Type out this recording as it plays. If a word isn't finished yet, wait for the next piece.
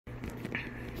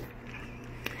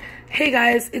Hey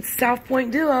guys, it's South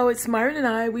Point Duo. It's Myron and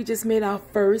I. We just made our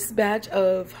first batch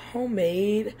of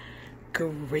homemade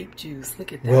grape juice.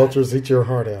 Look at that. Welchers, eat your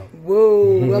heart out.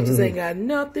 Whoa, Welchers ain't got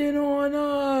nothing on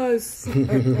us.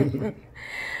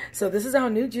 So this is our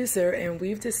new juicer, and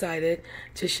we've decided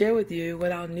to share with you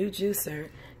what our new juicer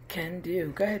can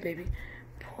do. Go ahead, baby.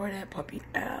 Pour that puppy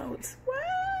out.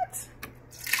 What?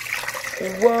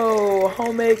 Whoa,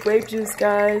 homemade grape juice,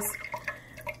 guys.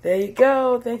 There you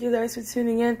go. Thank you guys for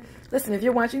tuning in. Listen, if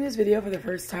you're watching this video for the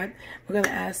first time, we're going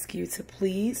to ask you to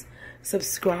please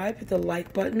subscribe, hit the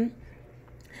like button.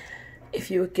 If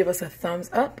you would give us a thumbs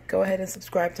up, go ahead and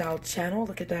subscribe to our channel.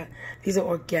 Look at that. These are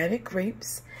organic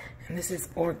grapes, and this is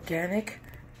organic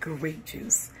grape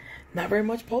juice. Not very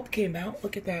much pulp came out.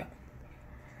 Look at that.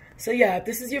 So yeah, if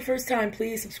this is your first time,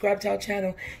 please subscribe to our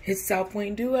channel. It's South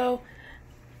Point Duo.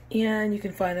 And you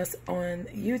can find us on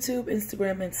YouTube,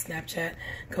 Instagram, and Snapchat.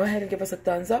 Go ahead and give us a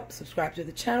thumbs up. Subscribe to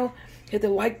the channel. Hit the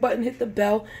like button. Hit the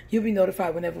bell. You'll be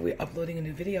notified whenever we're uploading a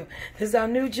new video. This is our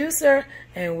new juicer,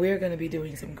 and we're going to be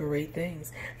doing some great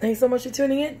things. Thanks so much for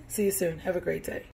tuning in. See you soon. Have a great day.